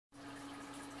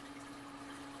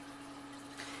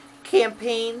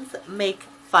Campaigns make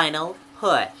final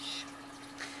push.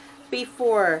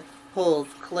 Before polls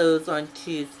close on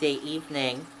Tuesday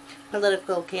evening,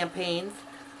 political campaigns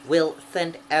will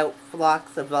send out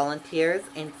flocks of volunteers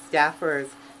and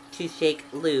staffers to shake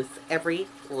loose every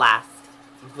last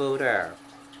voter.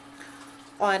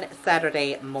 On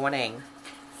Saturday morning,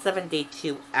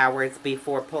 72 hours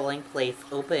before polling place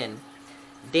opened,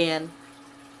 Dan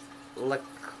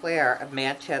LeClaire of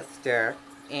Manchester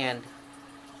and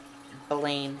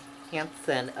Blaine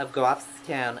Hanson of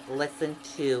Goffstown listened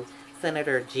to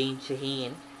Senator Jeanne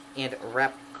Shaheen and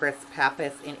Rep. Chris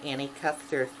Pappas and Annie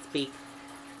Kuster speak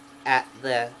at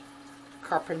the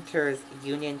Carpenters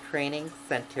Union Training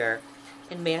Center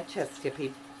in Manchester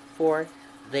before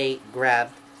they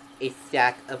grabbed a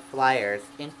stack of flyers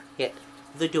and hit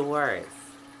the doors.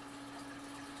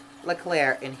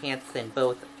 LeClaire and Hanson,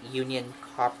 both union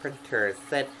carpenters,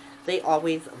 said they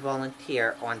always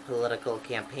volunteer on political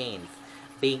campaigns.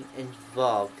 Being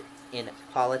involved in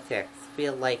politics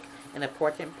feel like an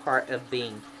important part of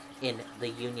being in the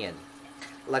union,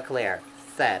 LeClaire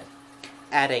said,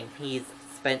 adding he's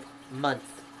spent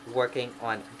months working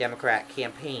on Democrat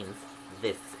campaigns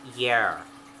this year.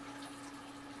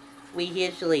 We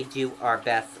usually do our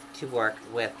best to work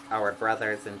with our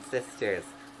brothers and sisters,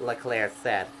 LeClaire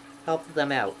said. Help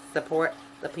them out. Support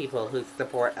the people who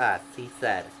support us, he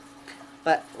said.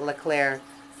 But LeClaire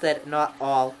said not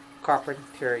all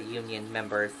Carpenter Union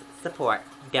members support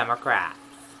Democrats.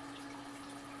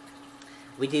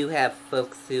 We do have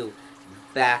folks who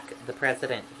back the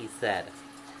president, he said.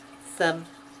 Some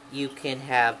you can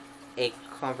have a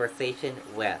conversation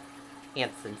with,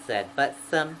 Hanson said, but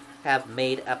some have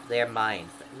made up their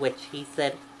minds, which he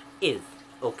said is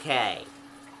okay.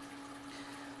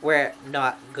 We're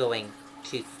not going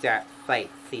to start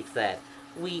fights, he said.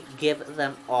 We give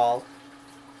them all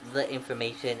the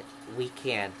information we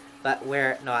can, but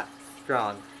we're not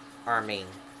strong-arming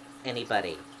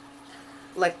anybody.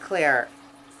 LeClaire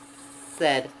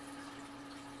said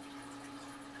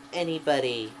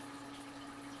anybody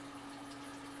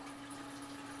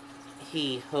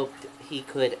he hoped he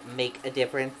could make a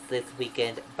difference this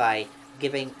weekend by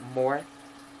giving more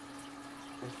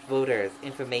voters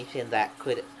information that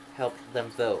could help them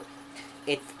vote.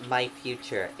 It's my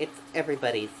future. It's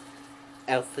everybody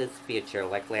else's future,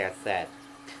 LeClaire said.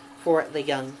 For the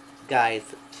young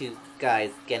guys to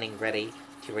guys getting ready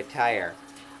to retire.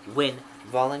 When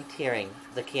volunteering,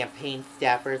 the campaign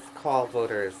staffers call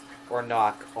voters or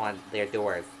knock on their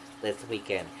doors this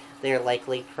weekend. They're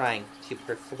likely trying to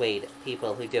persuade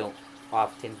people who don't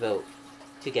often vote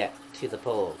to get to the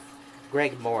polls.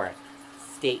 Greg Moore,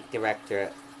 state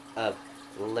director of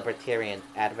libertarian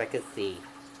advocacy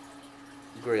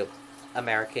group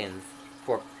Americans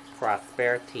for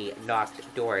Prosperity, knocked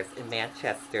doors in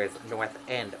Manchester's North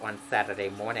End on Saturday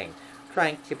morning,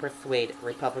 trying to persuade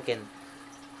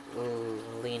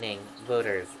Republican-leaning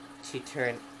voters to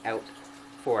turn out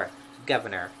for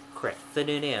Governor Chris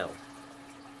Sununu.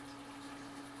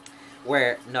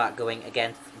 We're not going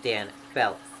against Dan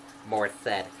Phelps, Moore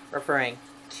said, referring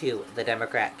to the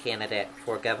Democrat candidate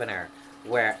for governor.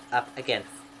 We're up against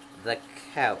the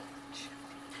couch.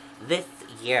 This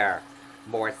year,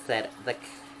 Moore said, the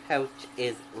couch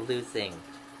is losing.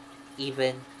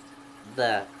 Even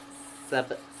the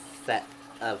subset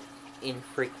of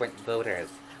infrequent voters.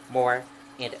 Moore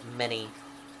and many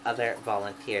other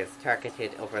volunteers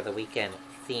targeted over the weekend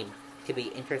seem to be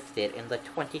interested in the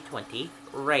 2020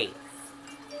 race.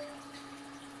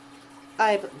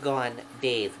 I've gone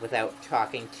days without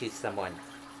talking to someone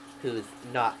who's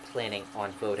not planning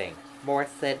on voting, Moore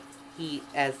said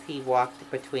as he walked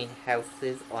between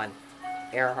houses on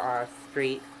Earhart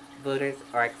Street. Voters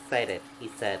are excited, he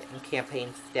said, and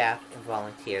campaign staff and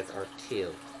volunteers are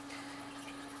too.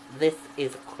 This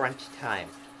is crunch time.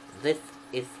 This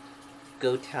is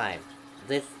go time.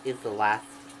 This is the last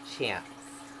chance.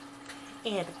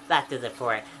 And that does it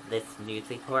for this news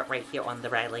report right here on the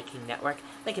Riley King Network.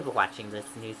 Thank you for watching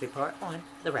this news report on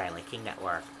the Riley King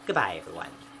Network. Goodbye,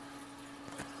 everyone.